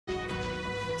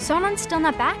Someone's still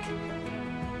not back?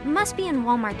 Must be in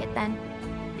Wall Market then.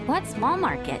 What's Wall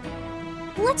Market?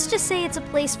 Let's just say it's a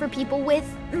place for people with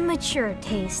mature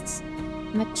tastes.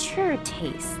 Mature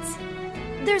tastes.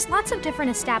 There's lots of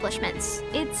different establishments.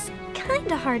 It's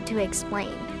kinda hard to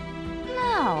explain.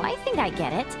 No, I think I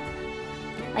get it.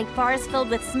 Like bars filled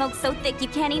with smoke so thick you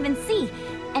can't even see,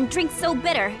 and drinks so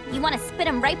bitter you want to spit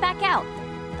them right back out.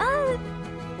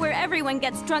 Where everyone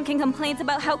gets drunk and complains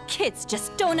about how kids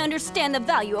just don't understand the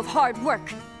value of hard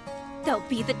work. They'll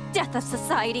be the death of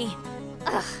society.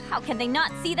 Ugh, how can they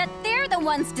not see that they're the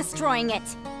ones destroying it?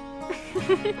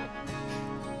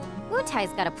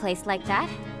 Wutai's got a place like that,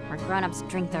 where grown-ups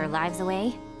drink their lives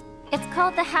away. It's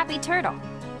called the Happy Turtle.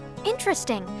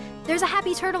 Interesting. There's a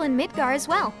Happy Turtle in Midgar as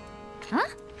well. Huh?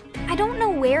 I don't know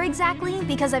where exactly,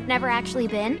 because I've never actually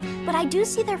been, but I do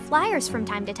see their flyers from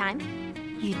time to time.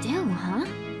 You do, huh?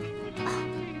 Oh,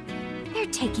 they're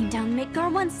taking down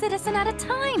Midgar one citizen at a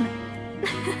time.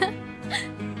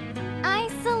 I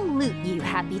salute you,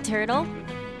 Happy Turtle.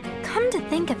 Come to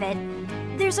think of it,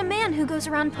 there's a man who goes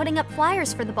around putting up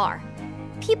flyers for the bar.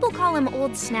 People call him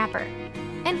Old Snapper,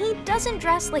 and he doesn't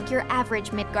dress like your average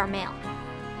Midgar male.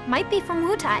 Might be from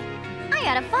Wutai. I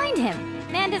gotta find him.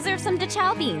 Man deserves some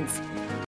Dachau beans.